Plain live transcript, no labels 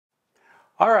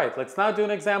All right, let's now do an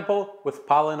example with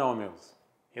polynomials.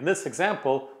 In this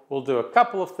example, we'll do a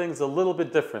couple of things a little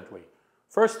bit differently.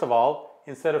 First of all,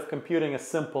 instead of computing a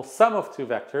simple sum of two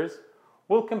vectors,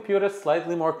 we'll compute a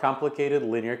slightly more complicated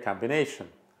linear combination.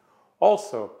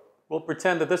 Also, we'll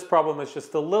pretend that this problem is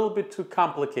just a little bit too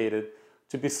complicated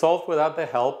to be solved without the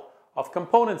help of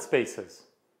component spaces.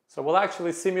 So we'll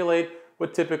actually simulate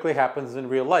what typically happens in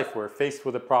real life. We're faced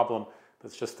with a problem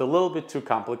that's just a little bit too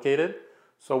complicated.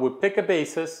 So we pick a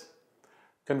basis,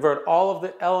 convert all of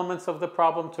the elements of the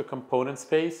problem to component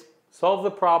space, solve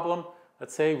the problem,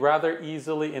 let's say, rather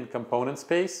easily in component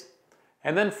space,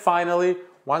 and then finally,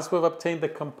 once we've obtained the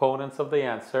components of the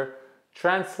answer,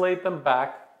 translate them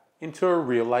back into a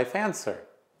real-life answer.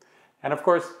 And of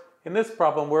course, in this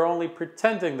problem, we're only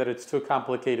pretending that it's too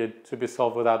complicated to be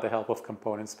solved without the help of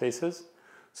component spaces.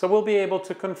 So we'll be able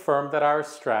to confirm that our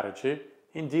strategy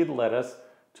indeed led us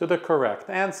to the correct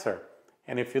answer.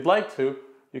 And if you'd like to,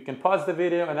 you can pause the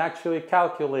video and actually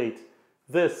calculate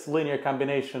this linear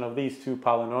combination of these two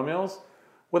polynomials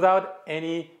without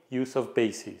any use of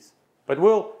bases. But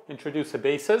we'll introduce a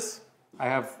basis.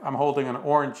 I'm holding an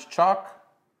orange chalk.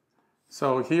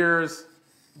 So here's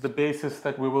the basis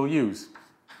that we will use.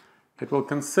 It will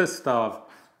consist of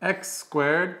x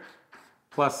squared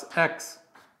plus x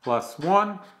plus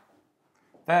 1,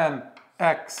 then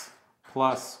x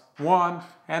plus 1,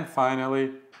 and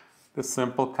finally the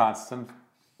simple constant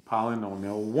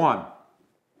polynomial 1.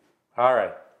 All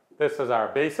right, this is our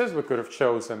basis. We could have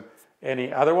chosen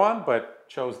any other one, but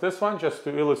chose this one just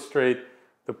to illustrate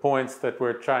the points that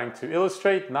we're trying to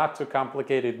illustrate, not too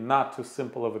complicated, not too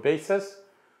simple of a basis.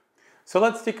 So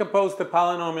let's decompose the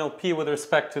polynomial p with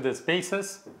respect to this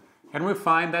basis, and we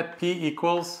find that p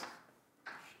equals,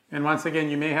 and once again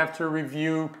you may have to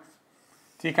review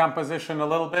decomposition a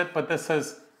little bit, but this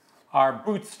is our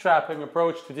bootstrapping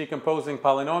approach to decomposing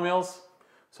polynomials.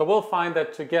 So we'll find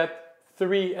that to get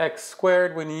 3x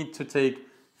squared we need to take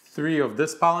 3 of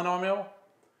this polynomial,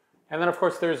 and then of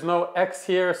course there's no x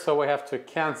here, so we have to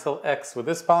cancel x with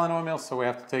this polynomial, so we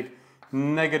have to take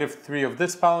negative 3 of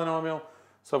this polynomial.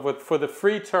 So for the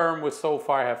free term, we so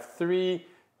far have 3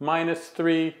 minus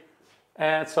 3,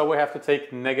 and so we have to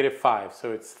take negative 5.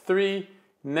 So it's 3,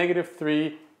 negative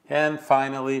 3, and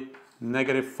finally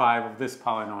negative 5 of this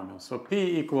polynomial. So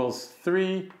p equals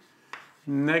 3,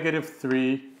 negative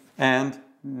 3, and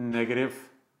negative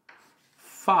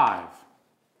 5.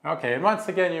 Okay, and once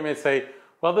again you may say,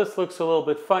 well, this looks a little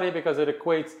bit funny because it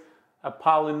equates a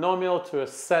polynomial to a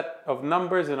set of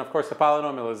numbers, and of course a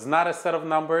polynomial is not a set of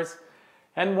numbers.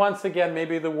 And once again,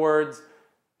 maybe the words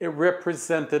it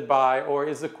represented by or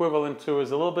is equivalent to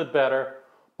is a little bit better.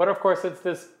 But of course, it's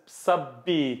this sub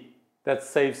b that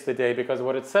saves the day, because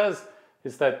what it says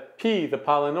is that p, the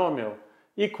polynomial,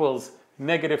 equals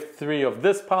negative 3 of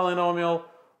this polynomial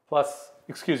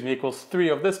equals 3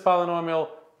 of this polynomial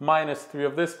minus 3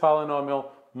 of this polynomial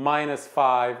minus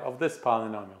 5 of this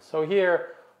polynomial. So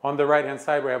here on the right-hand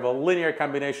side, we have a linear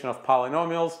combination of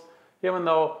polynomials, even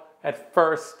though at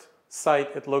first sight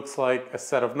it looks like a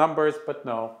set of numbers, but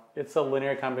no, it's a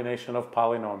linear combination of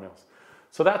polynomials.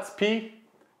 So that's p,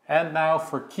 and now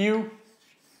for q,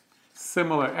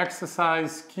 similar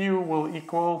exercise. Q will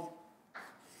equal,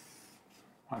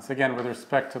 once again with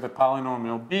respect to the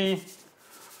polynomial b.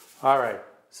 All right,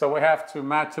 so we have to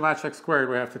match x squared,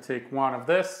 we have to take 1 of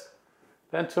this.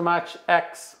 Then to match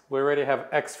x, we already have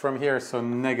x from here, so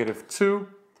negative 2.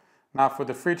 Now for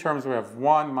the free terms, we have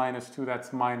 1 minus 2,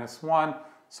 that's minus 1.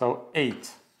 So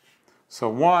 8. So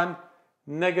 1,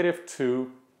 negative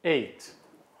 2, 8.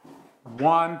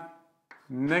 1,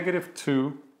 negative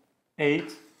 2,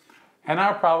 8. And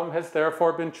our problem has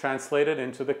therefore been translated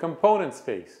into the component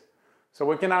space. So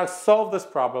we can now solve this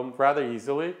problem rather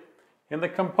easily in the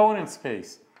component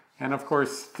space. And of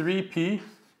course 3p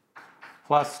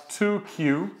plus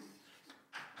 2q,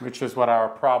 which is what our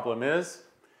problem is,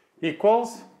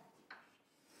 equals,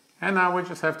 and now we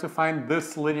just have to find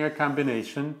this linear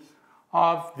combination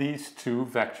of these two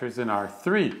vectors in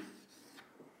R3.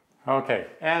 Okay,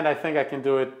 and I think I can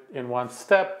do it in one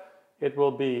step. It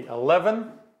will be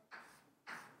 11.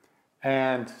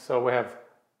 And so we have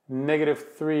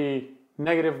negative 3,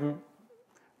 negative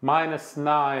minus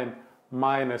 9,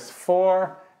 minus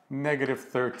 4, negative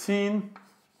 13.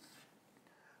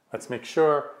 Let's make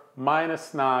sure,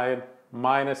 minus 9,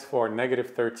 minus 4,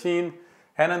 negative 13.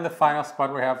 And in the final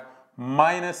spot, we have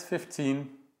minus 15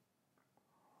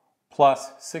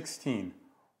 plus 16.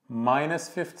 Minus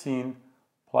 15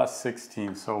 plus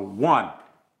 16, so 1.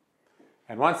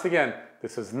 And once again,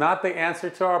 this is not the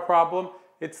answer to our problem.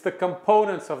 It's the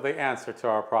components of the answer to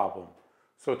our problem.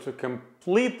 So to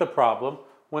complete the problem,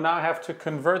 we now have to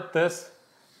convert this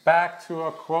back to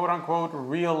a quote-unquote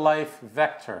real-life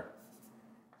vector.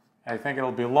 I think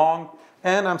it'll be long,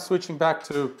 and I'm switching back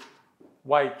to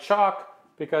white chalk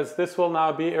because this will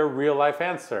now be a real-life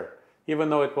answer. Even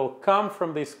though it will come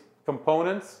from these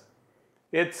components,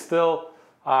 it's still,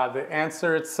 the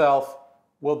answer itself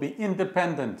will be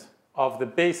independent of the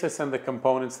basis and the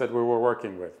components that we were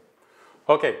working with.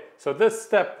 Okay, so this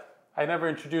step, I never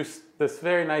introduced this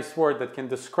very nice word that can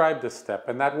describe this step,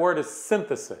 and that word is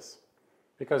synthesis.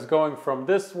 Because going from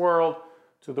this world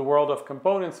to the world of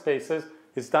component spaces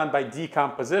is done by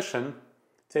decomposition,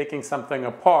 taking something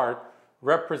apart,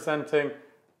 representing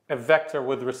a vector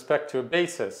with respect to a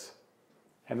basis.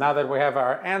 And now that we have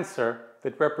our answer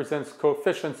that represents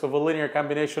coefficients of a linear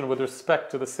combination with respect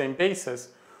to the same basis,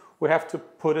 we have to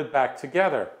put it back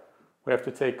together. We have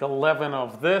to take 11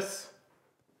 of this,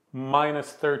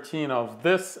 minus 13 of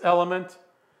this element,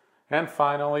 and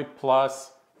finally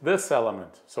plus this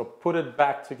element. So put it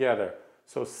back together.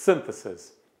 So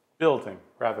synthesis, building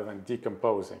rather than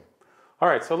decomposing. All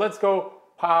right, so let's go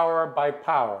power by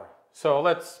power. So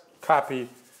let's copy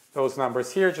those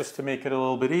numbers here just to make it a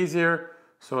little bit easier.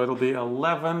 So it'll be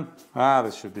 11,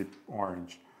 this should be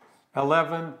orange.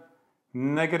 11,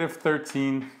 negative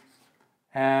 13,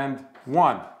 and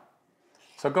 1.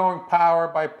 So going power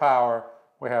by power,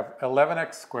 we have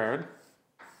 11x squared.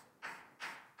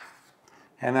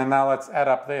 And then now let's add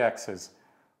up the x's.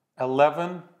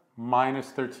 11 minus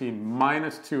 13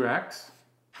 minus 2x.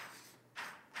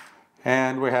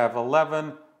 And we have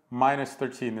 11 minus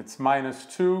 13. It's minus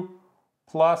 2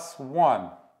 plus 1.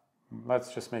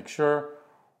 Let's just make sure.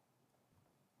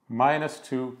 Minus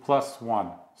 2 plus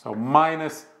 1. So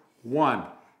minus 1.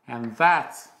 And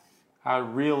that's our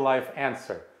real-life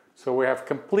answer. So we have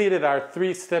completed our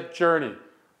three-step journey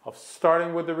of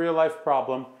starting with the real-life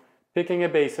problem, picking a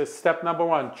basis. Step number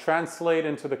 1, translate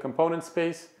into the component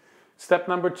space. Step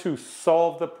number 2,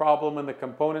 solve the problem in the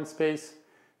component space.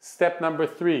 Step number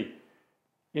 3,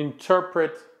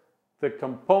 interpret the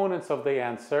components of the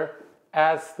answer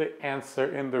as the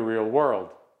answer in the real world.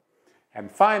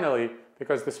 And finally,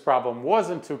 because this problem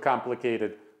wasn't too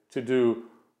complicated to do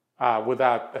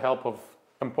without the help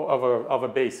of a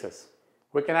basis,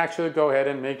 we can actually go ahead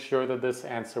and make sure that this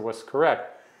answer was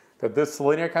correct. That this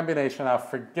linear combination, now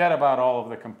forget about all of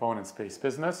the component space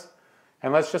business,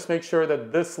 and let's just make sure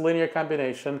that this linear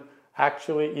combination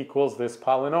actually equals this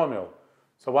polynomial.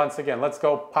 So once again, let's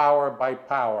go power by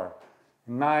power.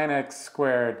 9x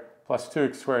squared plus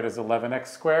 2x squared is 11x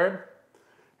squared.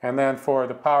 And then for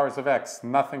the powers of x,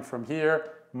 nothing from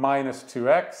here, minus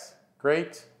 2x,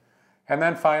 great. And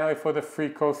then finally for the free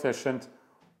coefficient,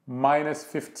 minus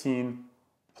 15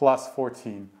 plus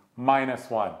 14, minus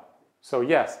 1. So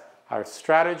yes, our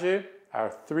strategy,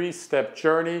 our three-step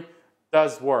journey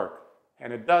does work.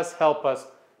 And it does help us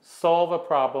solve a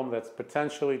problem that's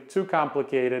potentially too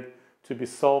complicated to be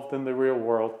solved in the real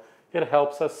world. It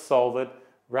helps us solve it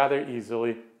rather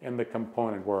easily in the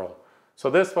component world. So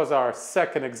this was our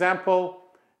second example,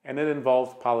 and it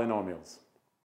involved polynomials.